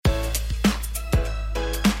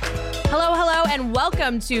and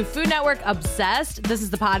welcome to Food Network Obsessed. This is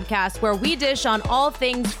the podcast where we dish on all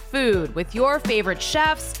things food with your favorite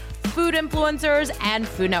chefs, food influencers, and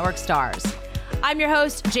Food Network stars. I'm your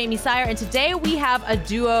host, Jamie Sire, and today we have a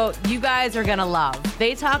duo you guys are gonna love.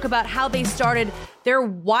 They talk about how they started their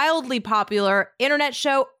wildly popular internet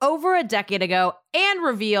show over a decade ago and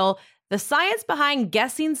reveal the science behind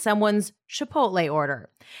guessing someone's Chipotle order.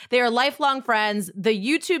 They are lifelong friends, the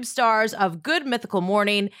YouTube stars of Good Mythical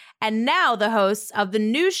Morning, and now the hosts of the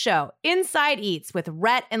new show, Inside Eats, with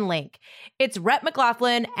Rhett and Link. It's Rhett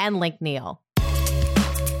McLaughlin and Link Neal.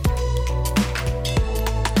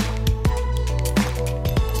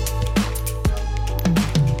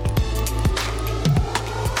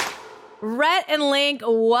 Rhett and Link,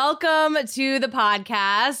 welcome to the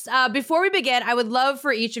podcast. Before we begin, I would love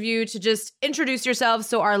for each of you to just introduce yourselves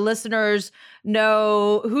so our listeners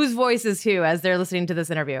know whose voice is who as they're listening to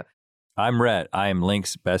this interview. I'm Rhett. I am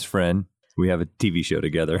Link's best friend. We have a TV show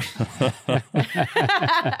together.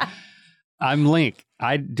 I'm Link.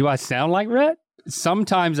 Do I sound like Rhett?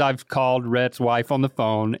 Sometimes I've called Rhett's wife on the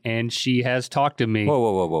phone and she has talked to me.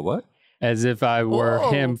 Whoa, what? As if I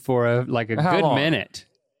were him for a good long? minute.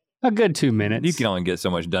 A good 2 minutes. You can only get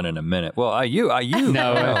so much done in a minute. Well, you.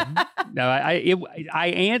 No,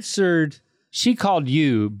 I answered. She called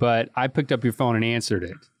you, but I picked up your phone and answered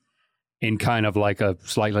it in kind of like a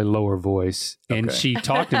slightly lower voice. And she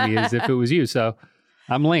talked to me as if it was you. So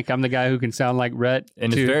I'm Link. I'm the guy who can sound like Rhett.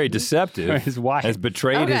 And is very deceptive. His wife has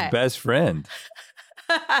betrayed his best friend.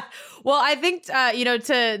 Well, I think,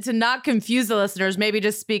 to not confuse the listeners, maybe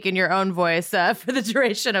just speak in your own voice for the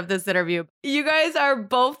duration of this interview. You guys are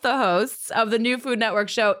both the hosts of the new Food Network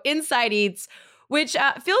show, Inside Eats, which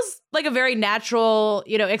feels like a very natural,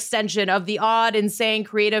 extension of the odd, insane,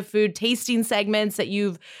 creative food tasting segments that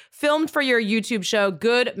you've filmed for your YouTube show,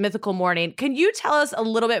 Good Mythical Morning. Can you tell us a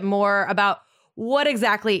little bit more about what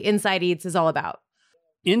exactly Inside Eats is all about?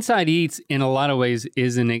 Inside Eats, in a lot of ways,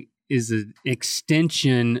 is an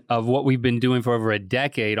extension of what we've been doing for over a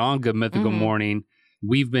decade on Good Mythical Morning.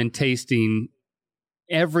 We've been tasting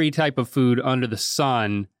every type of food under the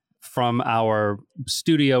sun from our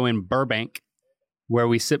studio in Burbank, where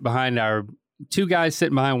we sit behind two guys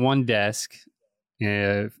sitting behind one desk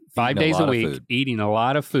 5 days a week, eating a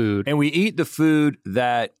lot of food. And we eat the food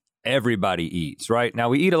that everybody eats, right? Now,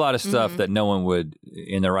 we eat a lot of stuff that no one would,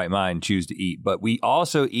 in their right mind, choose to eat. But we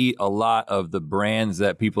also eat a lot of the brands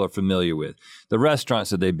that people are familiar with, the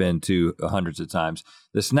restaurants that they've been to hundreds of times,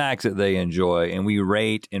 the snacks that they enjoy, and we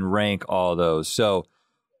rate and rank all those. So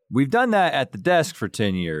we've done that at the desk for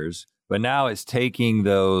 10 years, but now it's taking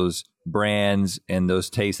those brands and those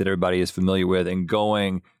tastes that everybody is familiar with and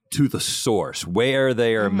going to the source, where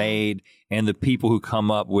they are made, and the people who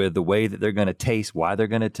come up with the way that they're going to taste, why they're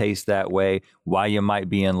going to taste that way, why you might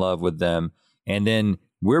be in love with them. And then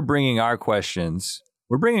we're bringing our questions,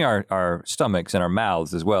 we're bringing our stomachs and our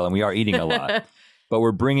mouths as well, and we are eating a lot, but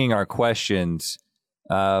we're bringing our questions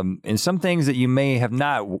and some things that you may have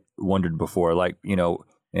not wondered before. Like,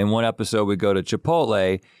 in one episode, we go to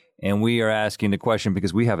Chipotle, and we are asking the question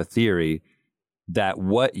because we have a theory that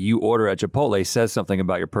what you order at Chipotle says something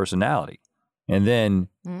about your personality. And then,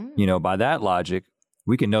 by that logic,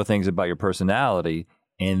 we can know things about your personality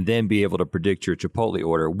and then be able to predict your Chipotle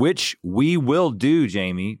order, which we will do,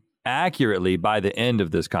 Jamie, accurately by the end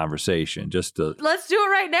of this conversation. Let's do it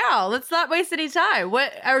right now. Let's not waste any time.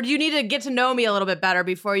 Or do you need to get to know me a little bit better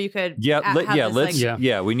before you could?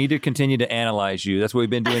 We need to continue to analyze you. That's what we've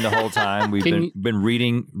been doing the whole time. We've been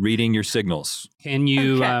reading your signals. Can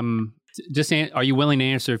you are you willing to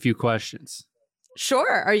answer a few questions?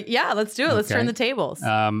 Sure. Let's do it. Let's turn the tables.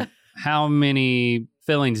 How many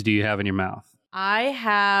fillings do you have in your mouth?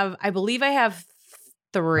 I believe I have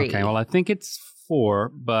 3. Okay, well, I think it's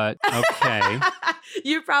 4, but okay.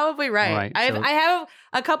 You're probably right. Right, I have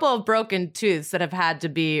a couple of broken tooths that have had to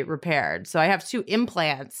be repaired. So I have 2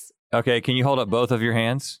 implants. Okay, can you hold up both of your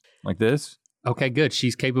hands like this? Okay, good.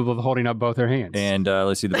 She's capable of holding up both her hands. And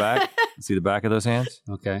let's see the back. See the back of those hands?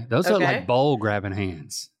 Okay. Those are like bowl grabbing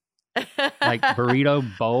hands. Like burrito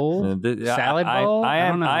bowl? Salad bowl?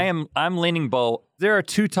 I'm leaning bowl. There are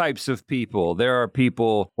 2 types of people. There are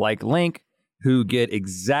people like Link who get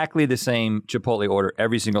exactly the same Chipotle order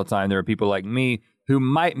every single time. There are people like me who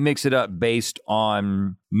might mix it up based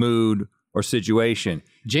on mood or situation.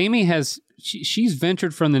 Jamie she's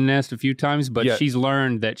ventured from the nest a few times, but she's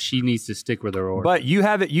learned that she needs to stick with her order. But you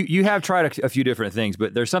have tried a few different things,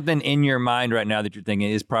 but there's something in your mind right now that you're thinking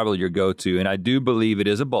is probably your go-to, and I do believe it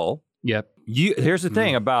is a bowl. Yep. Here's the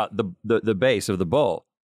thing about the base of the bowl.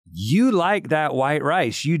 you like that white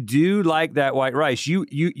rice. You do like that white rice. You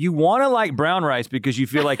want to like brown rice because you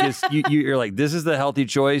feel like it's you're like, this is the healthy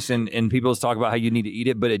choice, and people talk about how you need to eat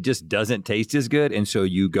it, but it just doesn't taste as good, and so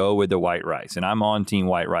you go with the white rice. And I'm on team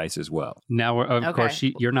white rice as well. Now, of course,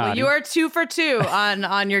 you're not. Well, you are 2 for 2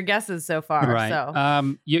 on your guesses so far. Right.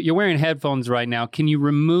 So. You're wearing headphones right now. Can you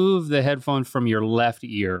remove the headphone from your left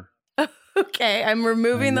ear? Okay, I'm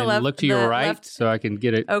removing and the then left. Look to your right left. so I can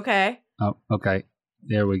get it. Okay. Oh, okay.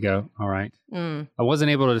 There we go. All right. I wasn't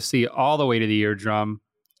able to see all the way to the eardrum,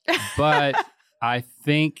 but I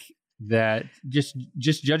think that just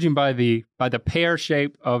judging by the pear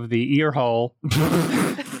shape of the ear hole,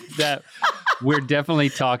 that we're definitely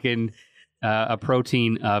talking a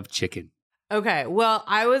protein of chicken. Okay. Well,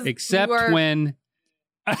 I was except when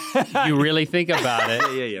you really think about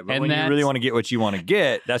it. Yeah. But when you really want to get what you want to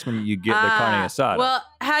get, that's when you get the carne asada. Well,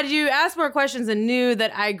 had you asked more questions and knew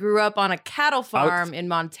that I grew up on a cattle farm in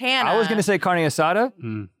Montana, I was going to say carne asada,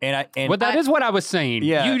 well, that is what I was saying.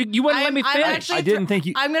 Yeah, you wouldn't let me finish. I didn't think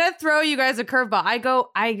you. I'm going to throw you guys a curveball.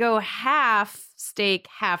 I go half steak,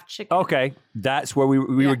 half chicken. Okay, that's where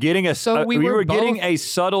we were getting a. So we were getting a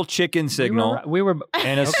subtle chicken signal. We were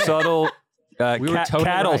and a subtle. We were totally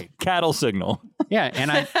right. Cattle signal. Yeah,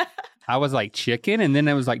 and I was like chicken, and then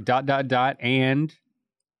it was like ... and so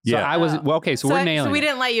yeah. I was okay. So we're nailing. So we it.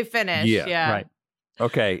 didn't let you finish. Yeah. Right.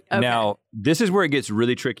 Okay. Now this is where it gets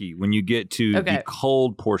really tricky when you get to the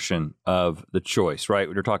cold portion of the choice. Right.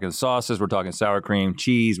 We're talking sauces. We're talking sour cream,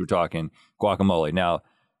 cheese. We're talking guacamole. Now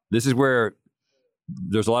this is where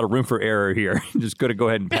there's a lot of room for error here. Just going to go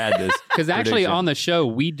ahead and pad this because actually on the show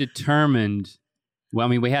we determined. Well, I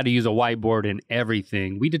mean, we had to use a whiteboard and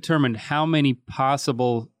everything. We determined how many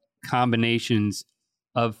possible combinations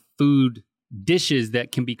of food dishes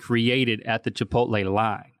that can be created at the Chipotle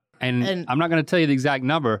line. And I'm not going to tell you the exact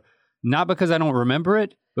number, not because I don't remember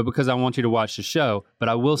it, but because I want you to watch the show. But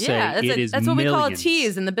I will say that's millions. what we call a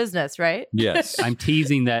tease in the business, right? Yes. I'm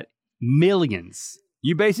teasing that millions.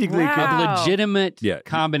 You basically of legitimate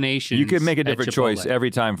combinations. You could make a different choice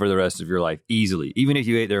every time for the rest of your life, easily, even if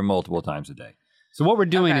you ate there multiple times a day. So what we're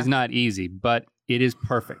doing is not easy, but it is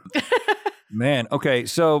perfect. Man, okay.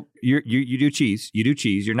 So you do cheese. You do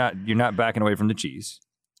cheese. You're not backing away from the cheese.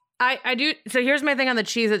 I do. So here's my thing on the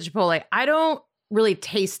cheese at Chipotle. I don't really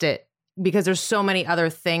taste it because there's so many other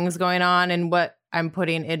things going on in what I'm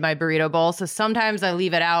putting in my burrito bowl. So sometimes I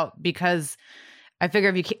leave it out because I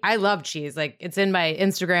figure I love cheese. Like it's in my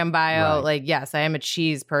Instagram bio. Right. Like, yes, I am a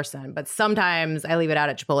cheese person, but sometimes I leave it out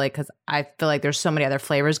at Chipotle because I feel like there's so many other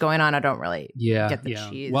flavors going on. I don't really get the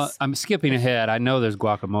cheese. Well, I'm skipping ahead. I know there's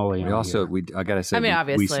guacamole. I gotta say,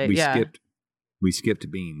 obviously, we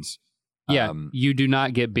skipped beans. Yeah, you do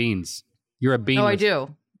not get beans. You're a bean. Oh, I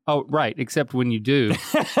do. Oh, right. Except when you do,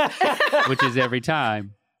 which is every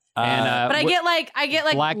time. And, but I get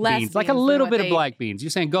like black less beans, like a little bit of black beans.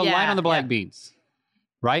 You're saying go light on the black beans.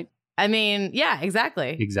 Right? I mean, yeah,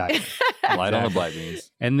 exactly. Light on the black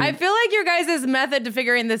beans. And then, I feel like your guys' method to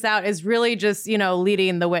figuring this out is really just,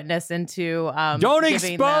 leading the witness into don't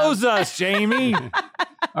expose us, Jamie. All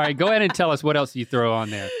right, go ahead and tell us what else you throw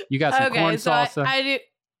on there. You got some corn salsa? I do.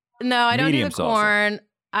 No, I don't do the corn.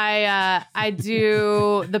 I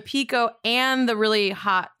do the pico and the really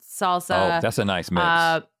hot salsa. Oh, that's a nice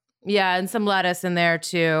mix. Yeah, and some lettuce in there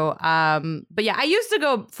too. But yeah, I used to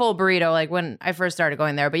go full burrito like when I first started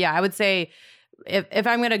going there. But yeah, I would say if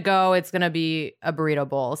I'm gonna go, it's gonna be a burrito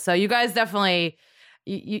bowl. So you guys definitely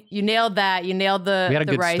you nailed that. You nailed the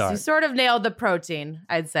rice. Start. You sort of nailed the protein,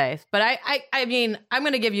 I'd say. But I mean, I'm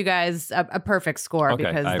gonna give you guys a perfect score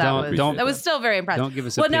because that was still very impressive. Don't give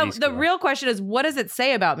us a pity score. The real question is, what does it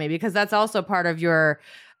say about me? Because that's also part of your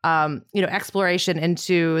exploration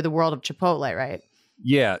into the world of Chipotle, right?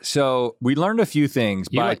 Yeah, so we learned a few things.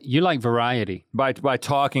 You like variety. By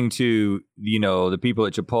talking to, the people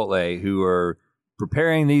at Chipotle who are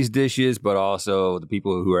preparing these dishes, but also the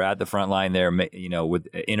people who are at the front line there, with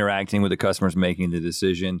interacting with the customers, making the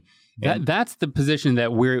decision. That's the position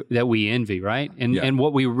that we envy, right? And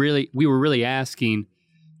what we were really asking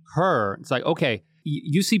her, it's like, okay,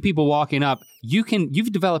 you see people walking up,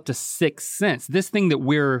 you've developed a sixth sense. This thing that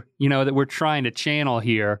we're trying to channel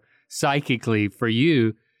here psychically for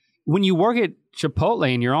you, when you work at Chipotle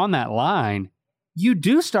and you're on that line, you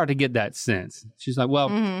do start to get that sense. She's like,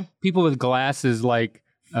 well, people with glasses like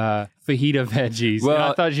fajita veggies.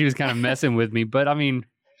 Well, I thought she was kind of messing with me, but I mean,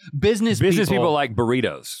 business people like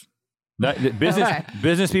burritos.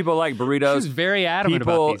 Business people like burritos. She's very adamant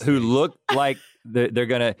people about these who things. Look like they're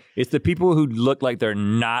gonna. It's the people who look like they're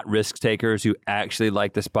not risk takers who actually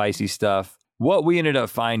like the spicy stuff. what we ended up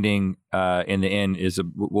finding in the end is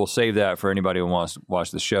we'll save that for anybody who wants to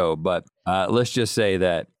watch the show. But let's just say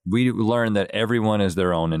that we learned that everyone is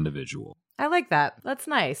their own individual. I like that. That's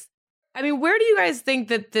nice. I mean, where do you guys think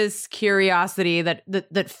that this curiosity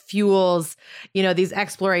that fuels, these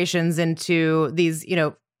explorations into these,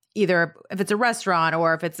 either if it's a restaurant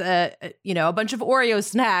or if it's a bunch of Oreo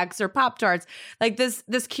snacks or Pop-Tarts, like this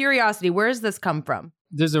curiosity, where does this come from?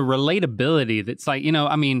 There's a relatability that's like,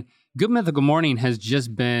 Good Mythical Morning has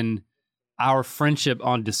just been our friendship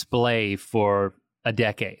on display for a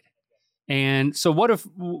decade. And so what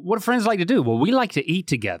do friends like to do? Well, we like to eat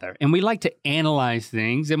together, and we like to analyze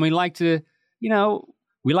things, and we like to,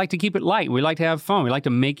 we like to keep it light. We like to have fun. We like to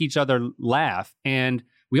make each other laugh. And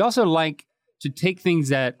we also like to take things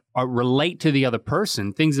that relate to the other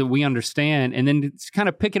person, things that we understand, and then to kind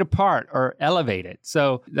of pick it apart or elevate it.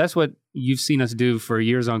 So that's what you've seen us do for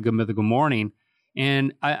years on Good Mythical Morning.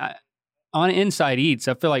 And I on Inside Eats,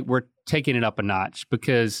 I feel like we're taking it up a notch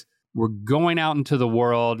because we're going out into the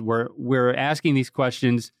world. We're asking these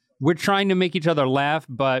questions. We're trying to make each other laugh.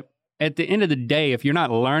 But at the end of the day, if you're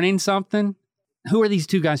not learning something, who are these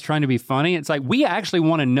two guys trying to be funny? It's like we actually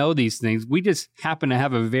want to know these things. We just happen to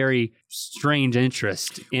have a very strange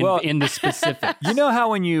interest in the specifics. You know how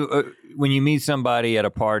when you meet somebody at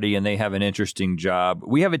a party and they have an interesting job,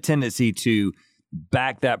 we have a tendency to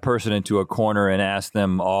back that person into a corner and ask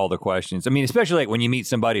them all the questions. I mean, especially like when you meet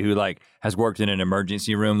somebody who like has worked in an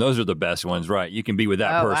emergency room, those are the best ones, right? You can be with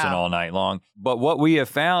that person all night long. But what we have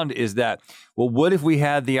found is that, well, what if we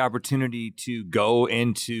had the opportunity to go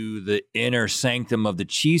into the inner sanctum of the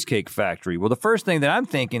Cheesecake Factory? Well, the first thing that I'm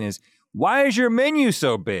thinking is, why is your menu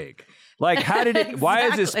so big? Like, how did it, Exactly. Why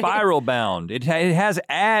is it spiral bound? It has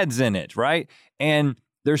ads in it, right? And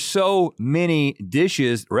there's so many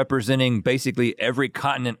dishes representing basically every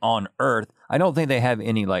continent on Earth. I don't think they have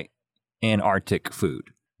any like Antarctic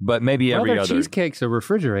food, but maybe every their other. Cheesecakes are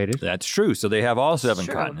refrigerated. That's true. So they have all 7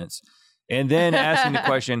 continents. And then asking the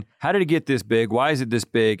question, how did it get this big? Why is it this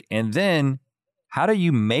big? And then how do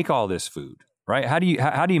you make all this food, right? How do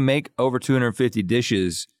you make over 250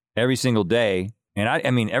 dishes every single day? And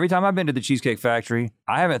I mean, every time I've been to the Cheesecake Factory,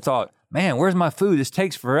 I haven't thought, man, where's my food? This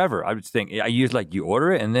takes forever. I would think I use like you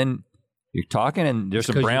order it and then you're talking and there's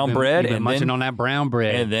some brown bread and munching on that brown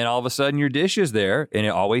bread. And then all of a sudden your dish is there and it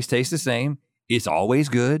always tastes the same. It's always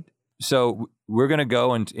good. So we're going to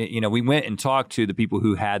go and, we went and talked to the people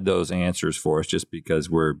who had those answers for us just because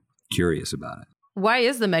we're curious about it. Why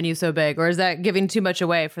is the menu so big, or is that giving too much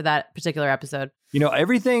away for that particular episode?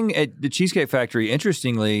 Everything at the Cheesecake Factory,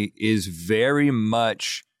 interestingly, is very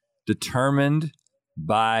much determined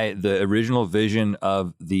by the original vision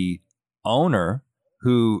of the owner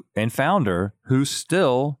and founder who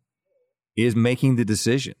still is making the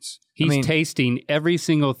decisions. He's tasting every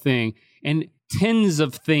single thing, and tens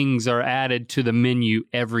of things are added to the menu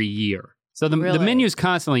every year. So the menu is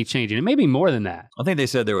constantly changing. It may be more than that. I think they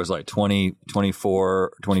said there was like 20,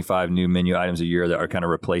 24, 25 new menu items a year that are kind of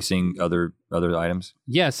replacing other items.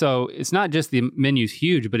 Yeah, so it's not just the menu's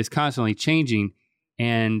huge, but it's constantly changing.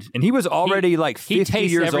 And he was already like 50 years old. He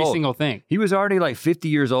tastes every single thing. He was already like 50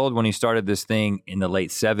 years old when he started this thing in the late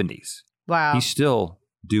 70s. Wow. He's still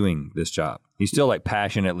doing this job. He's still like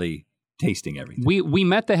passionately tasting everything. We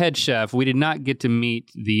met the head chef. We did not get to meet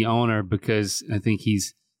the owner because I think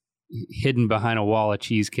he's hidden behind a wall of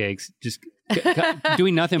cheesecakes, just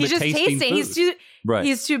doing nothing but tasting food.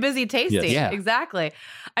 He's too busy tasting. Yes. Yeah. Exactly.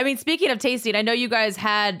 I mean, speaking of tasting, I know you guys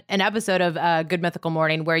had an episode of Good Mythical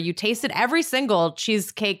Morning where you tasted every single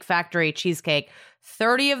Cheesecake Factory cheesecake,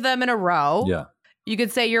 30 of them in a row. Yeah. You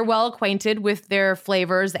could say you're well acquainted with their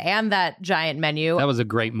flavors and that giant menu. That was a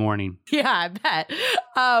great morning. Yeah, I bet.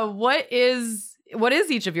 What is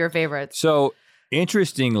each of your favorites? So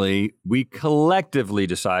interestingly, we collectively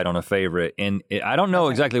decide on a favorite, and I don't know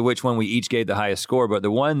exactly which one we each gave the highest score, but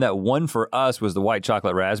the one that won for us was the white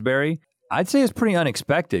chocolate raspberry. I'd say it's pretty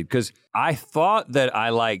unexpected because I thought that I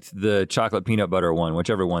liked the chocolate peanut butter one,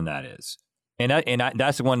 whichever one that is, and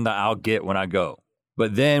that's the one that I'll get when I go.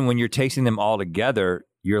 But then when you're tasting them all together,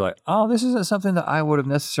 you're like, oh, this isn't something that I would have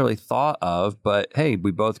necessarily thought of, but hey,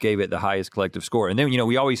 we both gave it the highest collective score. And then,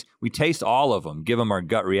 we taste all of them, give them our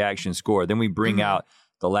gut reaction score. Then we bring out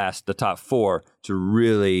the top 4 to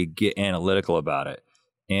really get analytical about it.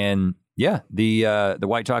 And yeah, the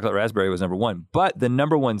white chocolate raspberry was number 1, but the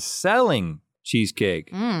number 1 selling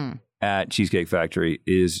cheesecake at Cheesecake Factory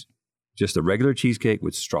is just a regular cheesecake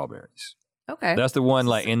with strawberries. Okay. That's the one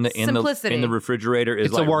like in the refrigerator is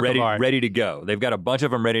it's like a work of art. ready to go. They've got a bunch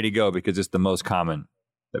of them ready to go because it's the most common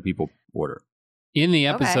that people order. In the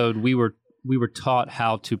episode, we were taught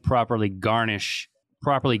how to properly garnish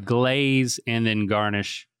properly glaze and then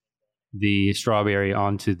garnish the strawberry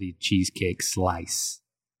onto the cheesecake slice.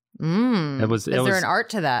 Is there an art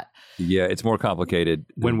to that? Yeah, it's more complicated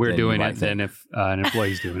when we're doing it than if an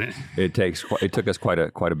employee's doing it. It took us quite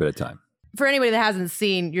a bit of time. For anybody that hasn't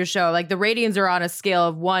seen your show, like the ratings are on a scale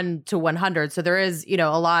of 1 to 100. So there is, a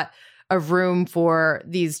lot of room for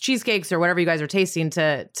these cheesecakes or whatever you guys are tasting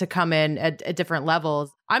to come in at different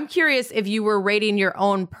levels. I'm curious, if you were rating your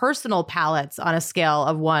own personal palates on a scale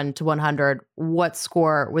of 1 to 100, what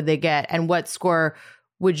score would they get? And what score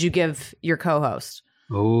would you give your co-host?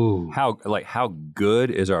 Oh, how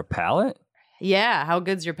good is our palate? Yeah, how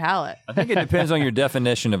good's your palate? I think it depends on your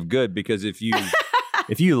definition of good, because if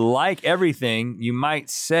you like everything, you might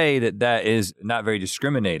say that is not very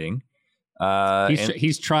discriminating.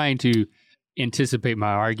 He's trying to anticipate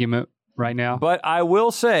my argument right now. But I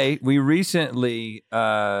will say, we recently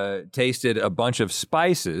tasted a bunch of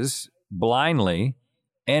spices blindly,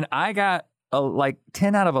 and I got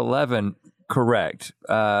 10 out of 11 correct.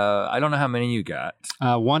 I don't know how many you got.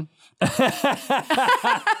 1.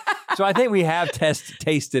 So I think we have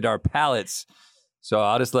tasted our palates. So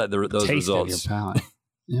I'll just let those results. Your palate.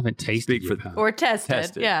 You haven't tasted your palate. Or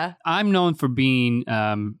tested. Yeah. I'm known for being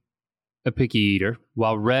a picky eater,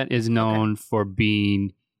 while Rhett is known for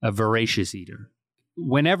being a voracious eater.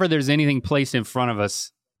 Whenever there's anything placed in front of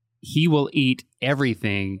us, he will eat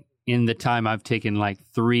everything in the time I've taken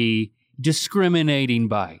 3 discriminating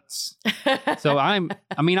bites. So I'm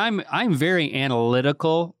very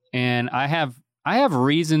analytical, and I have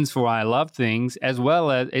reasons for why I love things, as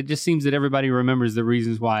well as it just seems that everybody remembers the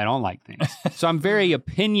reasons why I don't like things. So I'm very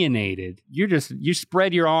opinionated. You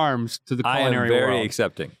spread your arms to the culinary world. I am very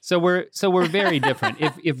accepting. So we're very different.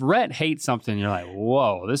 If Rhett hates something, you're like,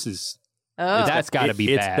 whoa, that's got to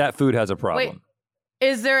be bad. That food has a problem. Wait,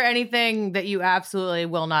 is there anything that you absolutely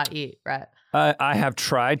will not eat, Rhett? I have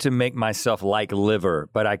tried to make myself like liver,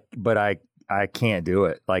 but I can't do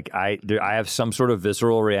it. I have some sort of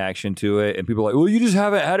visceral reaction to it, and people are like, well, you just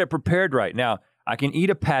haven't had it prepared right. Now, I can eat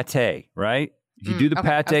a pate, right? If you do the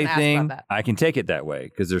pate thing, I can take it that way,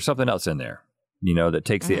 because there's something else in there, that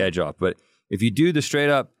takes the edge off. But if you do the straight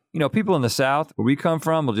up, people in the South, where we come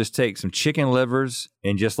from, will just take some chicken livers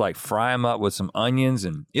and just fry them up with some onions,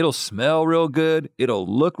 and it'll smell real good. It'll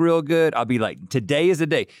look real good. I'll be like, today is the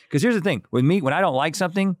day. Because here's the thing. With me, when I don't like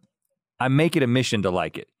something, I make it a mission to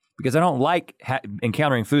like it. Because I don't like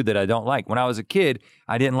encountering food that I don't like. When I was a kid,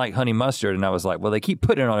 I didn't like honey mustard, and I was like, well, they keep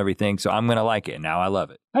putting it on everything, so I'm going to like it. Now I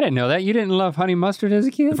love it. I didn't know that. You didn't love honey mustard as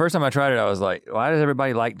a kid? The first time I tried it, I was like, why does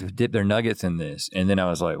everybody like to dip their nuggets in this? And then I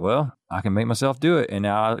was like, well, I can make myself do it, and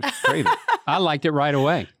now I crave it. I liked it right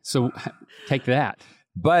away, so take that.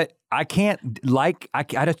 But I can't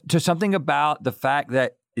there's something about the fact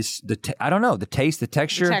that it's I don't know, the taste, the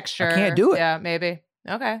texture. I can't do it. Yeah, maybe.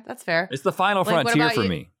 Okay, that's fair. It's the final frontier for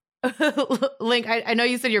me. Link, I know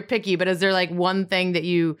you said you're picky, but is there one thing that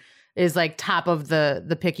is top of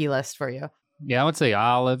the picky list for you? Yeah, I would say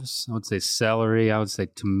olives. I would say celery. I would say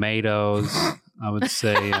tomatoes. I would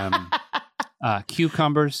say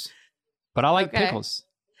cucumbers. But I like pickles.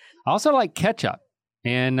 I also like ketchup.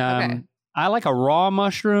 And I like a raw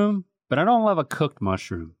mushroom, but I don't love a cooked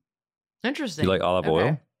mushroom. Interesting. You like olive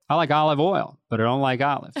oil? I like olive oil, but I don't like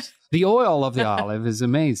olives. The oil of the olive is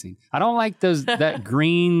amazing. I don't like that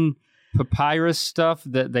green papyrus stuff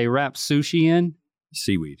that they wrap sushi in.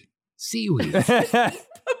 Seaweed.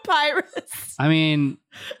 Papyrus. I mean,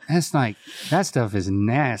 that stuff is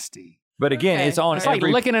nasty. But again, it's on. It's like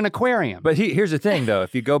licking an aquarium. But here's the thing, though.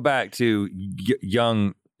 If you go back to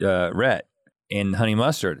young Rhett and honey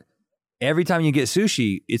mustard, every time you get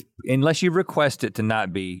sushi, unless you request it to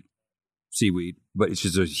not be seaweed, but it's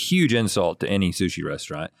just a huge insult to any sushi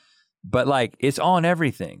restaurant. But it's on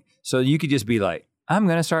everything. So you could just be like, I'm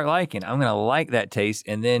going to I'm going to like that taste.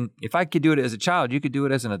 And then if I could do it as a child, you could do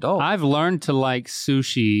it as an adult. I've learned to like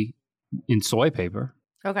sushi in soy paper.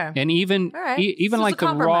 Okay. And even like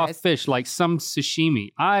the raw fish, like some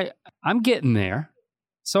sashimi. I'm getting there.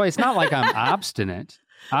 So it's not like I'm obstinate.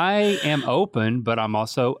 I am open, but I'm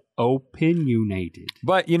also opinionated.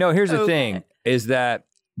 But here's the thing is that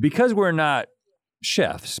because we're not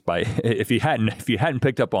chefs, if you hadn't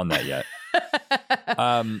picked up on that yet,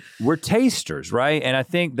 we're tasters, right? And I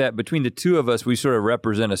think that between the two of us, we sort of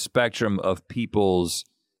represent a spectrum of people's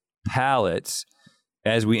palates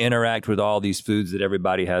as we interact with all these foods that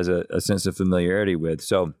everybody has a sense of familiarity with.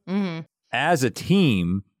 So as a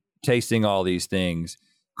team, tasting all these things,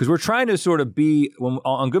 because we're trying to sort of be,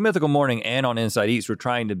 on Good Mythical Morning and on Inside Eats, we're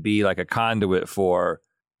trying to be like a conduit for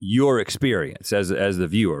your experience as the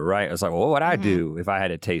viewer, right? It's like, well, what would I do if I had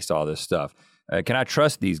to taste all this stuff? Can I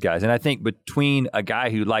trust these guys? And I think between a guy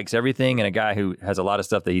who likes everything and a guy who has a lot of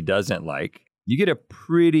stuff that he doesn't like, you get a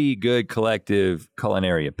pretty good collective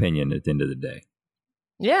culinary opinion at the end of the day.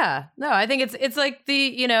 Yeah. No, I think it's like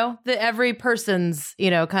the every person's,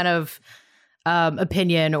 kind of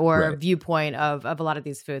opinion or viewpoint of a lot of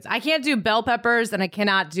these foods. I can't do bell peppers and I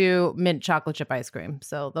cannot do mint chocolate chip ice cream.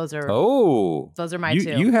 So those are my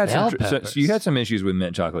two. You had you had some issues with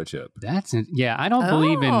mint chocolate chip. I don't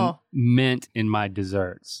believe in mint in my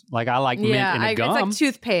desserts. Like I like mint in a gum. It's like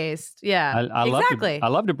toothpaste. Yeah. I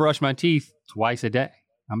love to brush my teeth twice a day.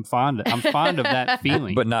 I'm fond of that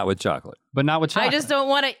feeling. But not with chocolate. I just don't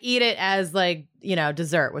want to eat it as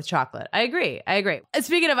dessert with chocolate. I agree.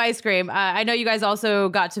 Speaking of ice cream, I know you guys also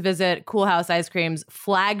got to visit Cool House Ice Cream's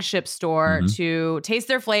flagship store to taste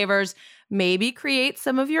their flavors, maybe create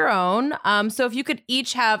some of your own. So if you could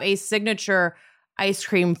each have a signature ice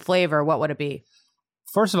cream flavor, what would it be?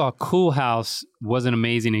 First of all, Cool House was an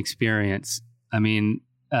amazing experience. I mean,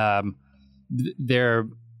 they're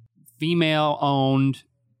female owned.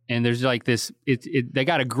 And there's like this, they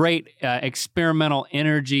got a great experimental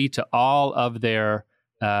energy to all of their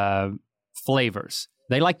flavors.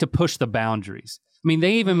 They like to push the boundaries. I mean,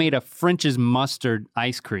 they even made a French's mustard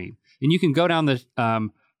ice cream. And you can go down the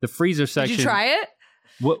freezer section. Did you try it?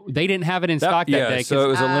 They didn't have it in stock that day. So it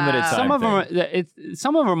was a limited time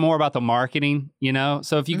some of them are more about the marketing,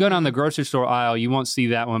 So if you go down the grocery store aisle, you won't see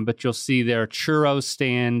that one, but you'll see their churro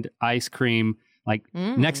stand ice cream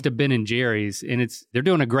next to Ben and Jerry's, and they're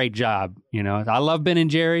doing a great job. I love Ben and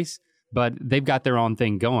Jerry's, but they've got their own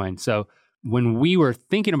thing going. So when we were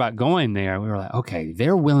thinking about going there, we were like, okay,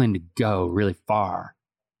 they're willing to go really far.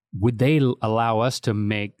 Would they allow us to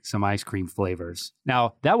make some ice cream flavors?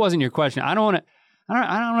 Now, that wasn't your question. I don't want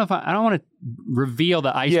to reveal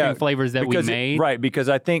the ice cream flavors that we made. Right, because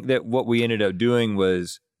I think that what we ended up doing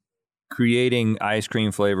was creating ice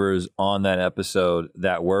cream flavors on that episode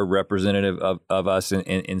that were representative of us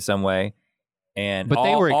in some way. But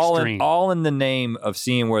they were extreme. All in the name of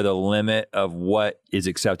seeing where the limit of what is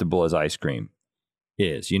acceptable as ice cream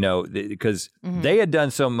is, because they had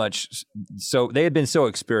done so much, so they had been so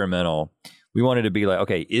experimental. We wanted to be like,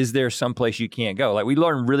 okay, is there some place you can't go? Like we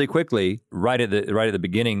learned really quickly right at the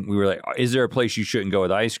beginning, we were like, is there a place you shouldn't go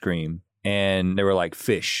with ice cream? And they were like,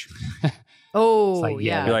 fish.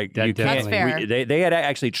 Yeah. Like you That's can't. fair. They had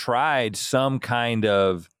actually tried some kind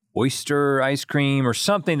of oyster ice cream or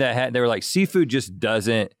something they were like, seafood just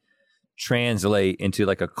doesn't translate into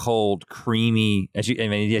like a cold, creamy. As you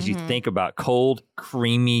think about cold,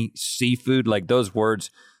 creamy seafood, like those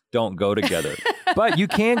words don't go together. But you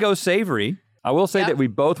can go savory. I will say that we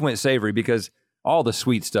both went savory because all the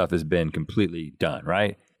sweet stuff has been completely done,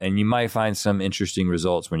 right? And you might find some interesting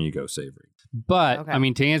results when you go savory. But, I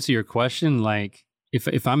mean, to answer your question, like,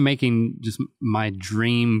 if I'm making just my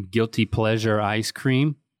dream guilty pleasure ice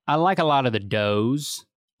cream, I like a lot of the doughs.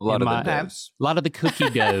 A lot of the cookie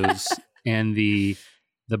doughs and the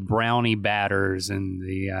brownie batters and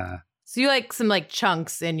the... So you like some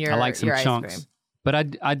chunks in your I like some your chunks. ice cream. But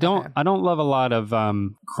I don't love a lot of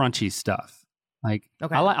crunchy stuff. Like,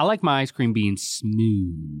 I like my ice cream being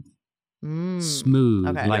smooth.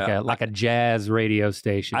 Smooth, like a jazz radio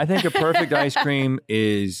station. I think a perfect ice cream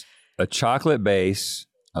is a chocolate base.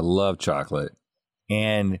 I love chocolate.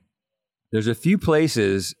 And there's a few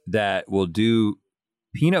places that will do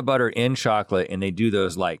peanut butter in chocolate, and they do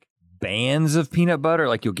those like bands of peanut butter.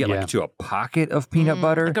 Like you'll get like to a pocket of peanut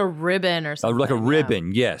butter. Like a ribbon or something. Like a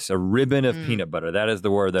ribbon, yes. A ribbon of peanut butter. That is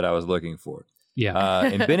the word that I was looking for. Yeah.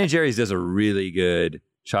 And Ben & Jerry's does a really good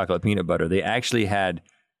chocolate peanut butter. They actually had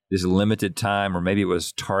this limited time, or maybe it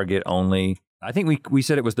was Target only. I think we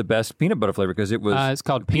said it was the best peanut butter flavor because it was it's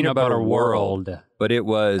called Peanut Butter World. But it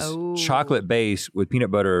was chocolate base with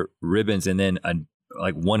peanut butter ribbons and then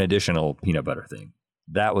one additional peanut butter thing.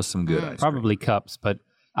 That was some good ice cream. Probably cups, but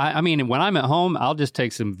I mean, when I'm at home, I'll just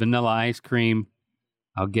take some vanilla ice cream.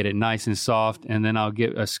 I'll get it nice and soft, and then I'll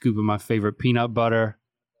get a scoop of my favorite peanut butter,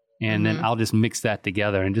 and then I'll just mix that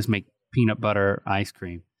together and just make peanut butter ice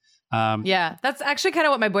cream. That's actually kind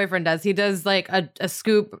of what my boyfriend does. He does like a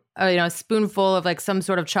scoop, a spoonful of like some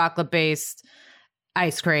sort of chocolate-based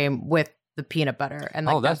ice cream with the peanut butter. And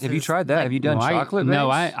have you tried that? Have you done chocolate? No,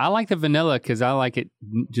 I like the vanilla because I like it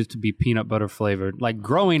just to be peanut butter flavored. Like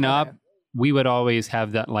growing up, we would always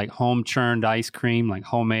have that like home churned ice cream, like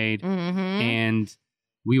homemade, and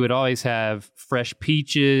we would always have fresh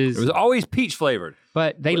peaches. It was always peach flavored.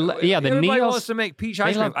 But the everybody Neils wants to make peach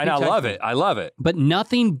ice cream, and I love it. I love it. But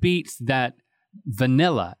nothing beats that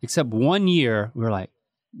vanilla. Except one year, we were like,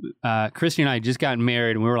 Christy and I had just gotten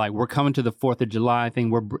married, and we were like, we're coming to the 4th of July thing.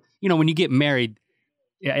 When you get married,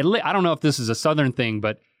 I don't know if this is a Southern thing,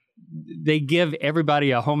 but they give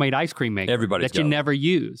everybody a homemade ice cream maker that you never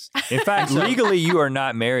use. In fact, legally, you are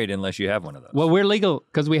not married unless you have one of those. Well, we're legal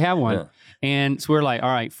because we have one. Yeah. And so we're like, all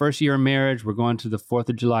right, first year of marriage, we're going to the 4th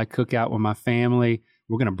of July cookout with my family.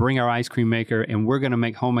 We're going to bring our ice cream maker and we're going to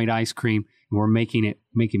make homemade ice cream. And we're making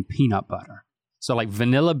peanut butter. So like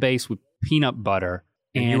vanilla base with peanut butter.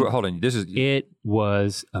 And hold on, it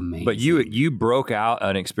was amazing. But you broke out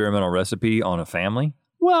an experimental recipe on a family?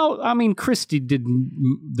 Well, I mean, Christy did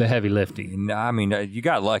the heavy lifting. I mean, you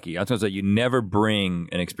got lucky. I was going to say, you never bring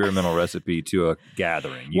an experimental recipe to a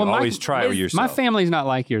gathering. You always try it with yourself. My family's not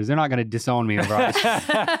like yours. They're not going to disown me over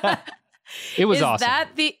ice. It was awesome.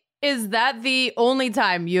 Is that the only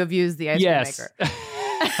time you have used the ice cream maker?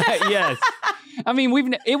 Yes. I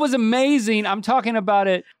mean, it was amazing. I'm talking about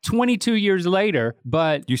it 22 years later,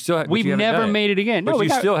 but we've never made it again. But you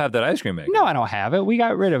still have that ice cream maker. No, I don't have it. We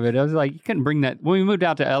got rid of it. I was like, you couldn't bring that. When we moved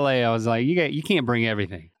out to LA, I was like, you can't bring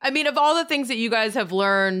everything. I mean, of all the things that you guys have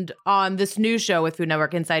learned on this new show with Food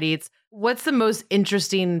Network Inside Eats, what's the most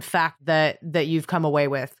interesting fact that you've come away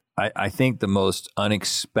with? I think the most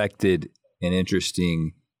unexpected and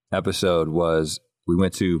interesting episode was we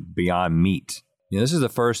went to Beyond Meat. This is the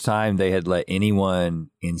first time they had let anyone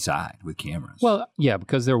inside with cameras. Well, yeah,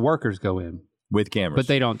 because their workers go in. With cameras. But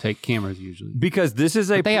they don't take cameras usually. Because this is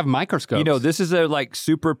they have microscopes. This is a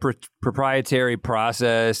super proprietary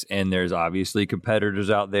process, and there's obviously competitors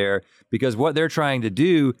out there. Because what they're trying to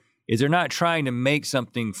do is they're not trying to make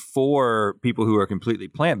something for people who are completely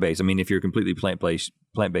plant-based. I mean, if you're completely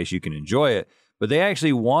plant-based, you can enjoy it. But they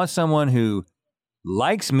actually want someone who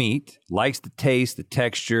likes meat, likes the taste, the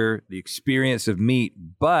texture, the experience of meat,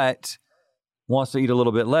 but wants to eat a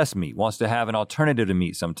little bit less meat, wants to have an alternative to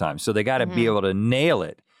meat sometimes. So they got to be able to nail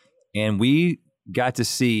it. And we got to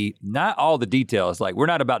see not all the details. Like, we're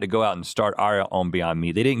not about to go out and start our own Beyond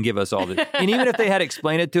Meat. They didn't give us all the, and even if they had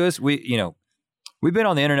explained it to us, we've been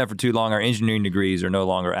on the internet for too long. Our engineering degrees are no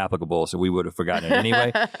longer applicable, so we would have forgotten it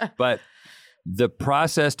anyway. But the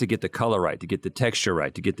process to get the color right, to get the texture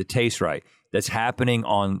right, to get the taste right, that's happening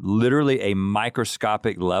on literally a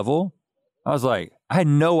microscopic level. I was like, I had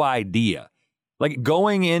no idea. Like,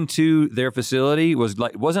 going into their facility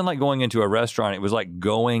wasn't like going into a restaurant. It was like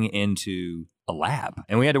going into a lab,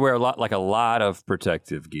 and we had to wear a lot of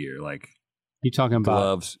protective gear, like you talking about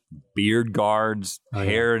gloves, beard guards,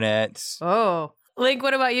 hair nets. Oh, Link,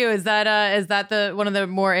 what about you? Is that the one of the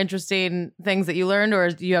more interesting things that you learned, or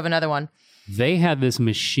do you have another one? They had this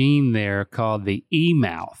machine there called the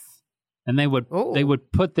E-Mouth, and they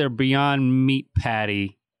would put their Beyond Meat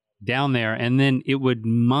patty down there, and then it would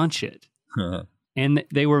munch it. And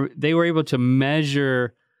they were able to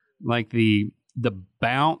measure like the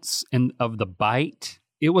bounce of the bite.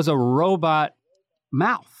 It was a robot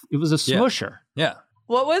mouth. It was a smusher. Yeah.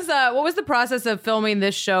 What was the process of filming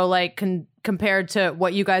this show like compared to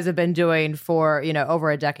what you guys have been doing for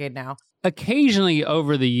over a decade now? Occasionally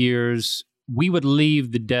over the years, we would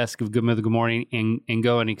leave the desk of Good Mythical Morning and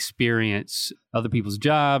go and experience other people's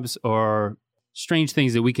jobs or strange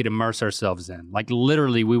things that we could immerse ourselves in. Like,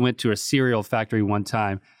 literally, we went to a cereal factory one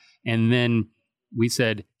time, and then we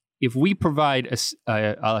said, if we provide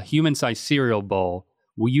a human-sized cereal bowl,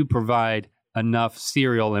 will you provide enough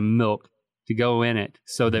cereal and milk to go in it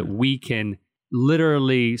so that we can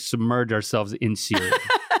literally submerge ourselves in cereal?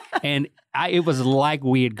 And it was like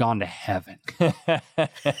we had gone to heaven.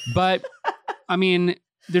 But, I mean,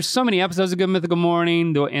 there's so many episodes of Good Mythical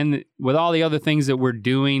Morning, and with all the other things that we're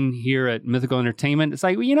doing here at Mythical Entertainment, it's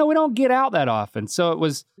like, we don't get out that often. So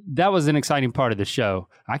that was an exciting part of the show.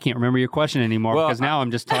 I can't remember your question anymore because now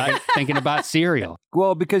I'm just thinking about cereal.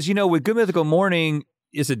 Well, because, with Good Mythical Morning,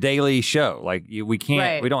 it's a daily show. Like, we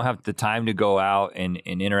don't have the time to go out and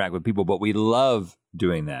interact with people, but we love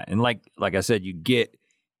doing that. And like I said,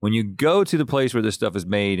 when you go to the place where this stuff is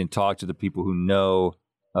made and talk to the people who know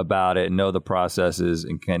about it and know the processes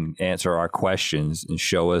and can answer our questions and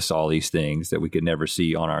show us all these things that we could never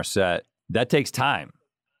see on our set, that takes time.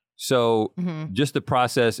 So just the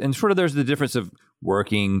process, and sort of there's the difference of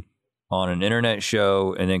working on an internet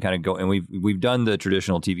show and then kind of go, and we've done the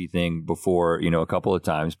traditional TV thing before, a couple of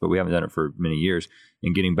times, but we haven't done it for many years,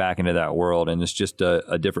 and getting back into that world, and it's just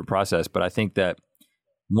a different process. But I think that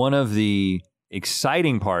one of the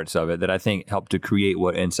exciting parts of it that I think helped to create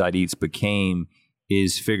what Inside Eats became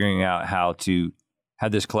is figuring out how to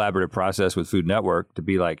have this collaborative process with Food Network to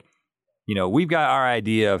be like, we've got our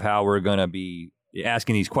idea of how we're going to be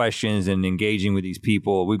asking these questions and engaging with these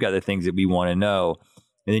people. We've got the things that we want to know.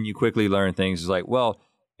 And then you quickly learn things. It's like, well,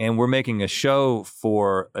 and we're making a show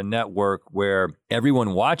for a network where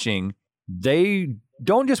everyone watching, they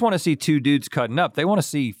don't just want to see two dudes cutting up. They want to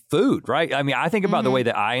see food, right? I mean, I think about the way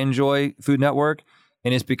that I enjoy Food Network,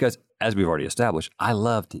 and it's because, as we've already established, I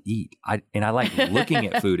love to eat. I like looking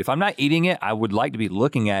at food. If I'm not eating it, I would like to be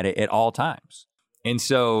looking at it at all times. And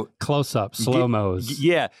so close-up, slow-mos.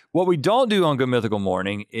 Yeah. What we don't do on Good Mythical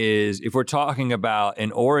Morning is if we're talking about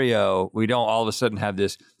an Oreo, we don't all of a sudden have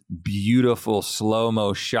this beautiful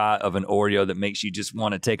slow-mo shot of an Oreo that makes you just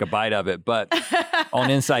want to take a bite of it. But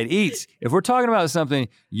on Inside Eats, if we're talking about something,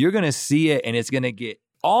 you're going to see it and it's going to get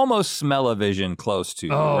almost smell-o-vision close to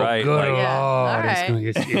you, right? Good. Like, Yeah. All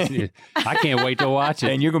right. I can't wait to watch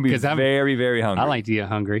it. and you're going to be very, very hungry. I like to get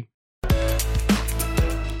hungry.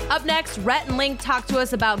 Up next, Rhett and Link talk to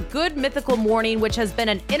us about Good Mythical Morning, which has been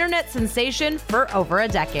an internet sensation for over a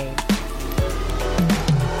decade.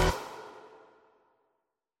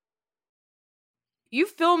 You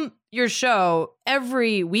film your show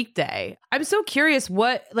every weekday. I'm so curious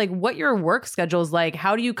what your work schedule is like.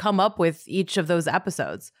 How do you come up with each of those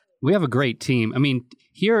episodes? We have a great team. I mean,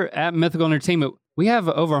 here at Mythical Entertainment, we have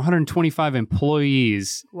over 125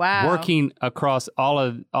 employees working across all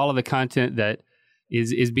of the content that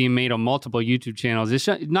is being made on multiple YouTube channels. It's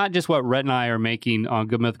not just what Rhett and I are making on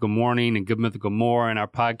Good Mythical Morning and Good Mythical More and our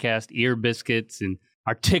podcast Ear Biscuits and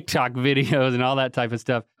our TikTok videos and all that type of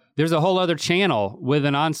stuff. There's a whole other channel with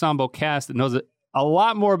an ensemble cast that knows a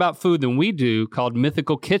lot more about food than we do called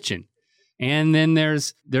Mythical Kitchen. And then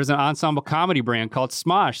there's an ensemble comedy brand called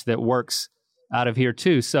Smosh that works out of here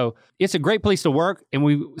too. So it's a great place to work. And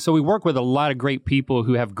we work with a lot of great people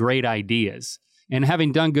who have great ideas. And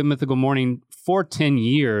having done Good Mythical Morning for 10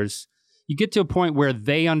 years, you get to a point where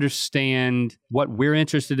they understand what we're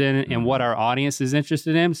interested in and what our audience is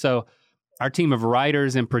interested in. So our team of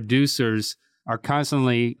writers and producers are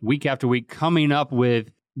constantly, week after week, coming up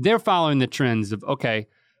with, they're following the trends of, okay,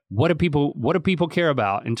 what do people care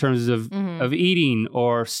about in terms of eating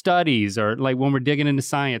or studies or like when we're digging into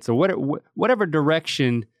science or whatever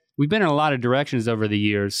direction. We've been in a lot of directions over the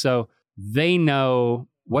years. So they know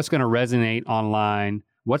what's going to resonate online,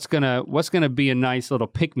 what's going to be a nice little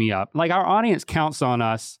pick-me-up. Like our audience counts on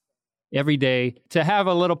us every day to have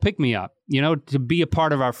a little pick-me-up, to be a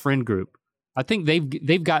part of our friend group. I think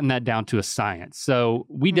they've gotten that down to a science. So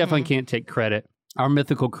we definitely can't take credit. Our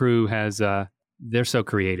Mythical crew has, they're so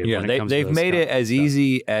creative. Yeah, when it comes they've to made it as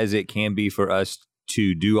easy as it can be for us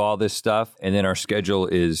to do all this stuff. And then our schedule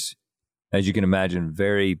is, as you can imagine,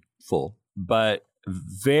 very full, but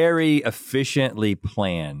very efficiently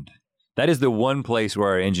planned. That is the one place where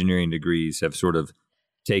our engineering degrees have sort of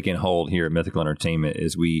taken hold here at Mythical Entertainment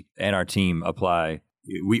is we and our team apply.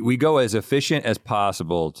 We go as efficient as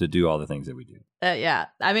possible to do all the things that we do. Yeah.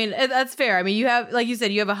 I mean, that's fair. I mean, you have, like you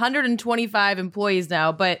said, you have 125 employees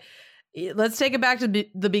now, but let's take it back to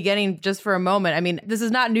the beginning just for a moment. I mean, this is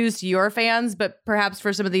not news to your fans, but perhaps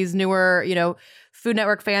for some of these newer, Food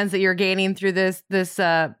Network fans that you're gaining through this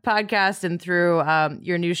podcast and through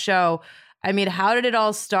your new show. I mean, how did it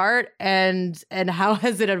all start and how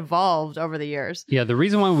has it evolved over the years? Yeah, the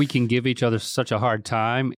reason why we can give each other such a hard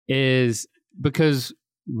time is because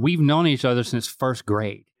we've known each other since first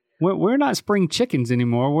grade. We're not spring chickens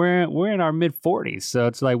anymore. We're in our mid-40s. So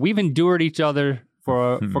it's like we've endured each other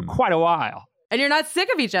for quite a while. And you're not sick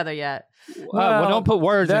of each other yet. Well, don't put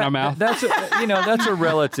words in our mouth. That's a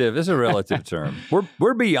relative term.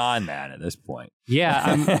 We're beyond that at this point.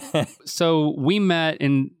 Yeah. So we met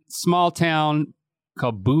in small town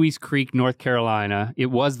called Bowie's Creek, North Carolina. It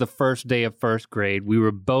was the first day of first grade. We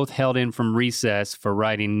were both held in from recess for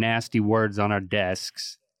writing nasty words on our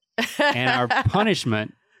desks. And our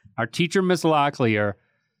punishment, our teacher, Miss Locklear,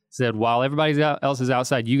 said, while everybody else is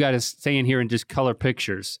outside, you got to stay in here and just color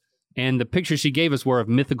pictures. And the pictures she gave us were of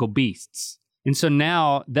mythical beasts. And so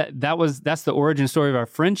now that's the origin story of our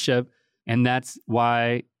friendship. And that's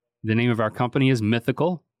why the name of our company is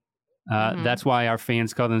Mythical. That's why our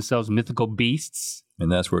fans call themselves Mythical Beasts.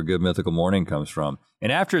 And that's where Good Mythical Morning comes from.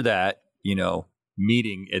 And after that,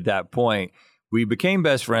 meeting at that point, we became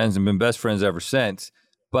best friends and been best friends ever since.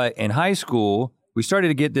 But in high school, we started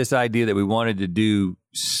to get this idea that we wanted to do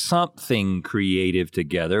something creative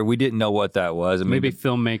together. We didn't know what that was. Maybe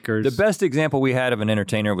filmmakers. The best example we had of an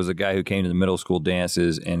entertainer was a guy who came to the middle school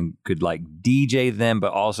dances and could like DJ them,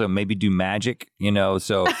 but also maybe do magic,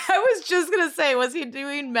 So I was just going to say, was he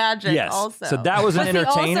doing magic also? So that was an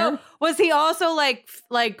entertainer. Was he also like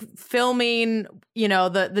filming,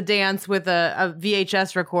 the dance with a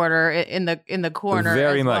VHS recorder in the corner?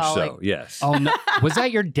 Very much so, yes. Oh, no. Was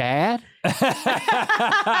that your dad?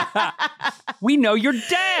 We know your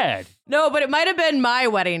dad. No, but it might have been my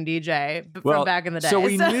wedding DJ from back in the day. So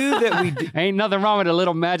we knew that ain't nothing wrong with a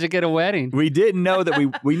little magic at a wedding. We didn't know that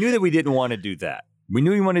we knew that we didn't want to do that. we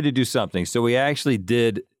knew we wanted to do something. So we actually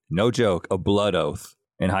did, no joke, a blood oath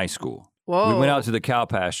in high school. Whoa. We went out to the cow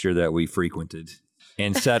pasture that we frequented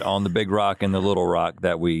and sat on the big rock and the little rock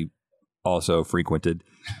that we also frequented,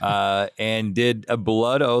 and did a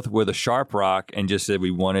blood oath with a sharp rock and just said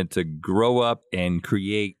we wanted to grow up and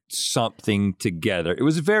create something together. It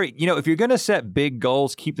was very, if you're going to set big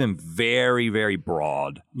goals, keep them very, very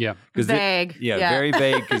broad. Yeah. Vague. Very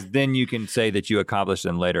vague, because then you can say that you accomplished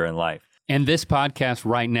them later in life. And this podcast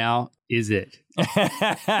right now is it.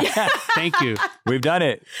 Thank you. We've done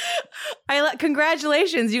it.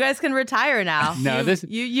 Congratulations. You guys can retire now. No,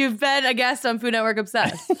 you've been a guest on Food Network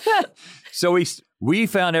Obsessed. So we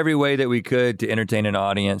found every way that we could to entertain an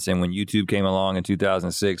audience. And when YouTube came along in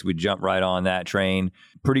 2006, we jumped right on that train.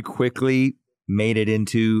 Pretty quickly made it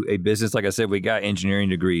into a business. Like I said, we got engineering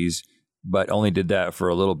degrees, but only did that for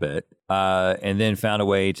a little bit. And then found a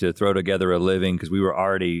way to throw together a living, because we were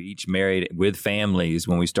already each married with families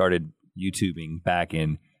when we started YouTubing back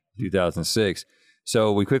in 2006.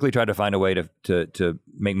 So we quickly tried to find a way to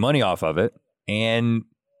make money off of it. And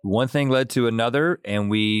one thing led to another, and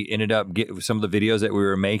we ended up some of the videos that we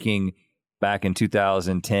were making back in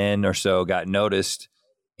 2010 or so got noticed,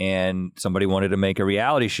 and somebody wanted to make a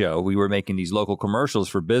reality show. We were making these local commercials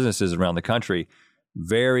for businesses around the country,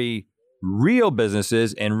 very real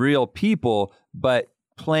businesses and real people, but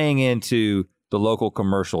playing into the local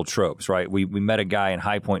commercial tropes, right? We met a guy in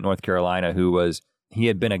High Point, North Carolina, he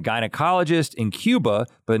had been a gynecologist in Cuba,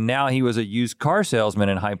 but now he was a used car salesman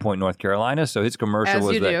in High Point, North Carolina. So his commercial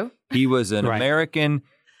was that he was an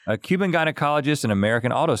a Cuban gynecologist and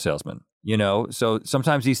American auto salesman, So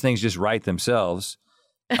sometimes these things just write themselves.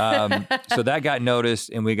 So that got noticed,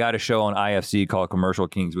 and we got a show on IFC called Commercial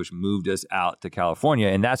Kings, which moved us out to California.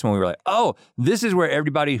 And that's when we were like, oh, this is where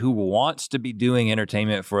everybody who wants to be doing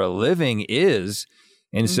entertainment for a living is.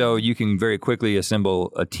 And so you can very quickly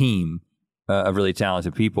assemble a team of really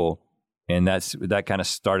talented people. And that kind of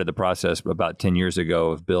started the process about 10 years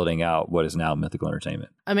ago of building out what is now Mythical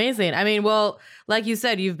Entertainment. Amazing. I mean, well, like you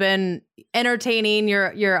said, you've been entertaining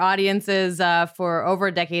your audiences for over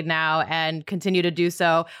a decade now, and continue to do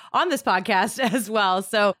so on this podcast as well.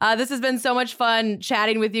 So this has been so much fun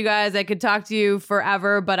chatting with you guys. I could talk to you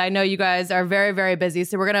forever, but I know you guys are very, very busy.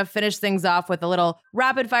 So we're going to finish things off with a little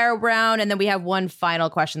rapid fire round, and then we have one final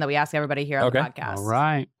question that we ask everybody here on the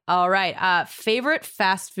podcast. All right. Favorite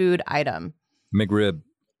fast food item? McRib.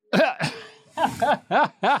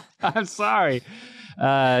 I'm sorry.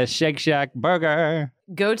 Shake Shack burger.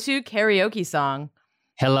 Go-to karaoke song?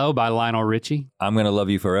 Hello by Lionel Richie. I'm Gonna Love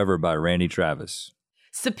You Forever by Randy Travis.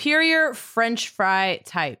 Superior French fry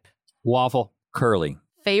type? Waffle. Curly.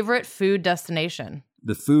 Favorite food destination?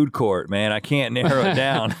 The food court, man. I can't narrow it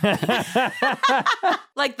down.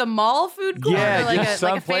 Like the mall food court? Yeah, or like just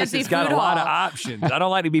some place that's got food a lot of hall? options. I don't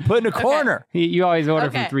like to be put in a corner. You always order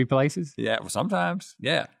from 3 places? Yeah, well, sometimes.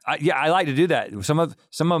 Yeah. I like to do that. Some of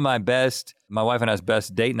my wife and I's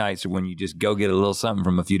best date nights are when you just go get a little something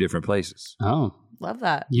from a few different places. Oh. Love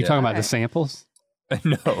that. You talking about the samples?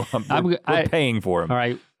 No, we're paying for them. All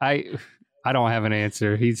right. I don't have an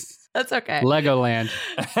answer. That's okay. Legoland.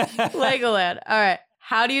 Legoland. All right.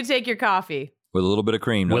 How do you take your coffee? With a little bit of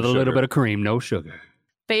cream, no With sugar. a little bit of cream, no sugar.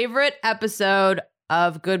 Favorite episode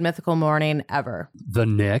of Good Mythical Morning ever? The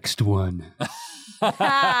next one.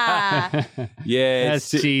 Ah. Yeah,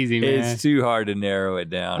 That's cheesy, man. It's too hard to narrow it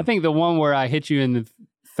down. I think the one where I hit you in the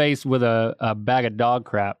face with a bag of dog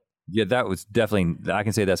crap. Yeah, that was definitely, I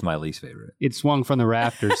can say that's my least favorite. It swung from the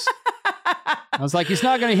rafters. I was like, it's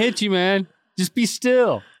not going to hit you, man. Just be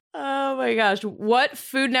still. Oh my gosh. What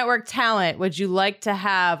Food Network talent would you like to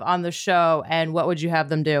have on the show, and what would you have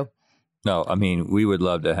them do? No, I mean, we would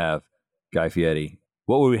love to have Guy Fieri.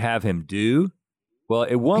 What would we have him do? Well,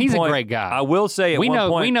 at one He's point, a great guy. I will say we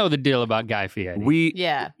know the deal about Guy Fieri.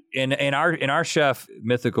 Yeah. Our chef,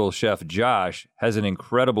 mythical chef Josh, has an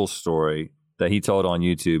incredible story that he told on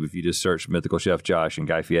YouTube. If you just search Mythical Chef Josh and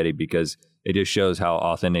Guy Fieri, because it just shows how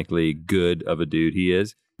authentically good of a dude he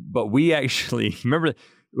is. But we actually remember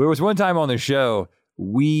there was one time on the show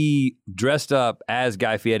we dressed up as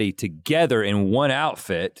Guy Fieri together in one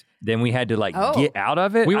outfit. Then we had to get out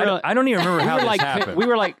of it. I don't even remember how this happened. We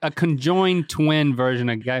were like a conjoined twin version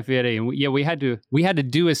of Guy Fieri, and we had to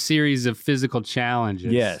do a series of physical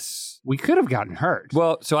challenges. Yes. We could have gotten hurt.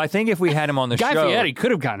 Well, so I think if we had him on the show, Guy Fieri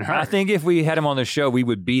could have gotten hurt. I think if we had him on the show, we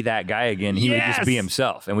would be that guy again. He would just be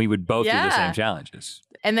himself, and we would both do the same challenges.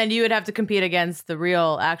 And then you would have to compete against the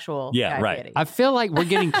real, actual Yeah, Guy right. Fieri. I feel like we're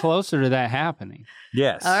getting closer to that happening.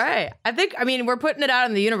 Yes. All right. We're putting it out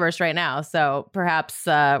in the universe right now. So perhaps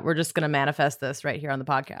we're just going to manifest this right here on the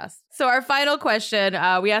podcast. So our final question,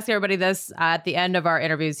 we ask everybody this at the end of our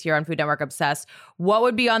interviews here on Food Network Obsessed. What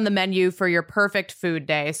would be on the menu for your perfect food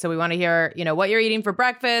day? So we want to hear, what you're eating for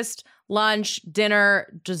breakfast, lunch,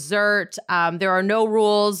 dinner, dessert. There are no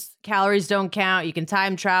rules. Calories don't count. You can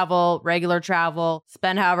time travel, regular travel,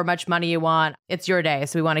 spend however much money you want. It's your day.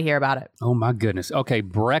 So we want to hear about it. Oh my goodness. Okay,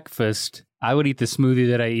 breakfast. I would eat the smoothie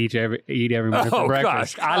that I eat every morning for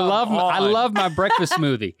breakfast. Gosh, I love my breakfast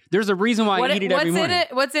smoothie. There's a reason why I eat it every morning.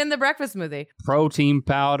 What's in the breakfast smoothie? Protein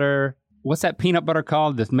powder. What's that peanut butter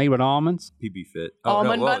called that's made with almonds? PB Fit.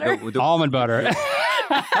 Almond butter? Almond butter.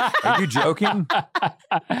 Are you joking?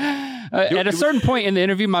 At a certain point in the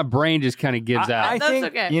interview, my brain just kind of gives out. I That's think,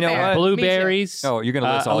 okay. you know Fair. what? Blueberries. Oh, you're going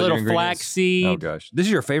to list all a your little ingredients. flaxseed. Oh, gosh. This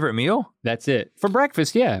is your favorite meal? That's it. For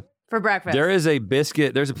breakfast, yeah. For breakfast. There's a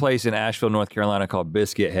place in Asheville, North Carolina called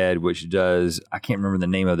Biscuit Head, which does, I can't remember the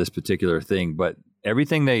name of this particular thing, but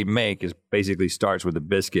everything they make is basically starts with a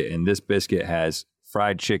biscuit. And this biscuit has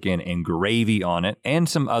fried chicken and gravy on it and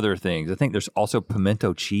some other things. I think there's also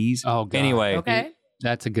pimento cheese. Oh, God. Anyway, Okay.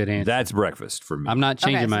 That's a good answer. that's breakfast for me. I'm not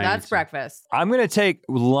changing Okay, so my that's answer. breakfast. I'm going to take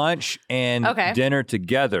lunch and Okay. dinner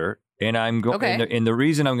together. And I'm going. Okay. And the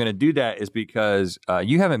reason I'm going to do that is because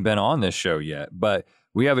you haven't been on this show yet, but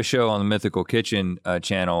we have a show on the Mythical Kitchen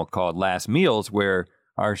channel called Last Meals, where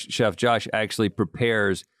our chef Josh actually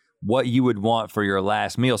prepares what you would want for your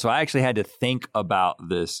last meal. So I actually had to think about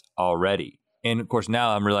this already. And of course,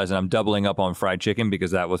 now I'm realizing I'm doubling up on fried chicken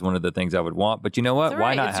because that was one of the things I would want. But you know what? It's all Why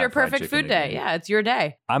right. not? It's have your fried perfect chicken food day. again? Yeah, it's your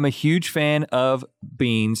day. I'm a huge fan of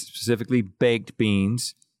beans, specifically baked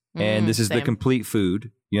beans, and this is the same. complete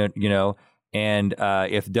food. You know, and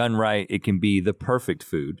if done right, it can be the perfect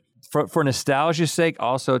food. For nostalgia's sake,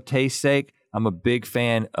 also taste sake, I'm a big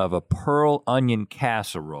fan of a pearl onion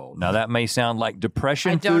casserole. Now that may sound like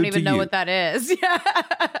depression I food don't even to know you, what that is. Yeah.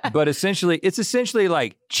 but it's essentially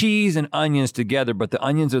like cheese and onions together. But the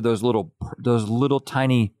onions are those little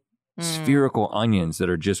tiny spherical onions that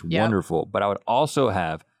are just Yep. wonderful. But I would also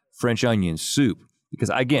have French onion soup because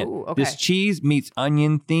again, Ooh, okay. this cheese meets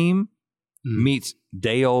onion theme meets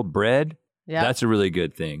day old bread. Yeah. That's a really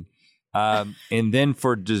good thing. And then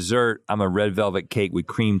for dessert, I'm a red velvet cake with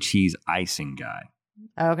cream cheese icing guy.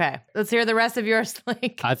 Okay. Let's hear the rest of yours,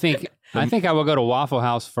 Link. I think I would go to Waffle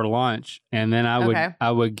House for lunch, and then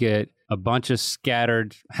I would get a bunch of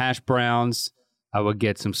scattered hash browns. I would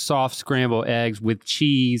get some soft scrambled eggs with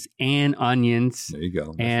cheese and onions, There you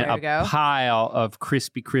go. and There you a go. pile of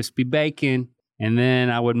crispy bacon. And then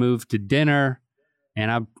I would move to dinner,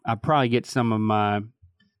 and I'd probably get some of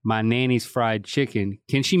my nanny's fried chicken.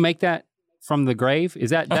 Can she make that from the grave? Is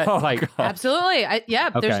that Oh, like? God. Absolutely.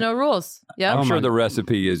 There's Okay. no rules. Yeah. I'm Oh sure my- the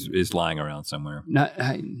recipe is lying around somewhere.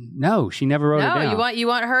 No, she never wrote it No, down. you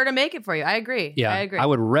want her to make it for you. I agree. Yeah, I agree. I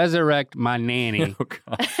would resurrect my nanny. Oh,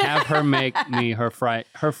 God. Have her make me her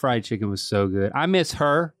fried chicken was so good. I miss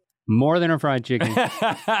her more than her fried chicken,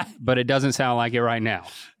 but it doesn't sound like it right now.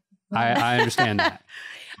 I understand that.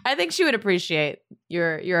 I think she would appreciate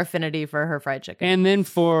your affinity for her fried chicken. And then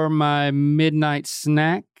for my midnight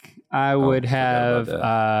snack, I would I forgot about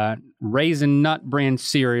have Raisin Nut brand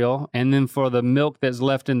cereal. And then for the milk that's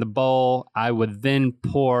left in the bowl, I would then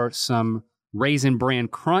pour some Raisin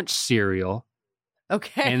brand Crunch cereal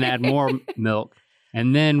Okay. and add more milk.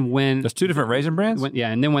 And then There's two different raisin brands?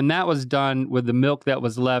 and then when that was done with the milk that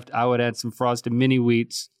was left, I would add some Frosted Mini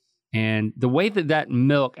Wheats. And the way that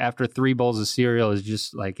milk after 3 bowls of cereal is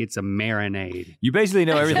just like it's a marinade. You basically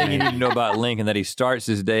know everything you need to know about Link, and that he starts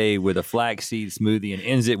his day with a flaxseed smoothie and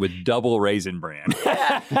ends it with double raisin bran.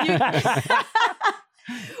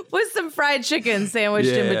 With some fried chicken sandwiched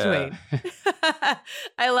in Yeah. between.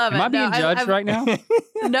 I love it. Am I being No, judged right now?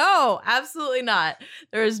 No, absolutely not.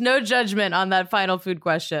 There is no judgment on that final food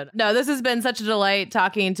question. No, this has been such a delight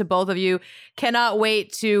talking to both of you. Cannot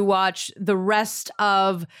wait to watch the rest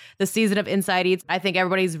of the season of Inside Eats. I think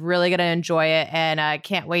everybody's really going to enjoy it, and I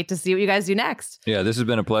can't wait to see what you guys do next. Yeah, this has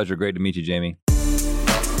been a pleasure. Great to meet you, Jamie.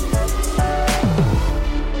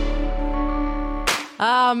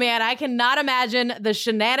 Oh man, I cannot imagine the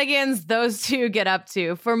shenanigans those two get up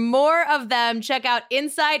to. For more of them, check out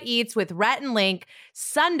Inside Eats with Rhett and Link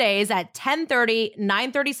Sundays at 10:30,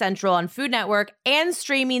 9:30 Central on Food Network and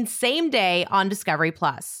streaming same day on Discovery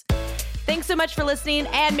Plus. Thanks so much for listening,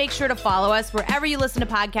 and make sure to follow us wherever you listen to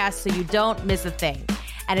podcasts so you don't miss a thing.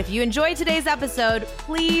 And if you enjoyed today's episode,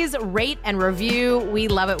 please rate and review. We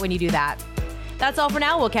love it when you do that. That's all for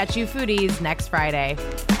now. We'll catch you foodies next Friday.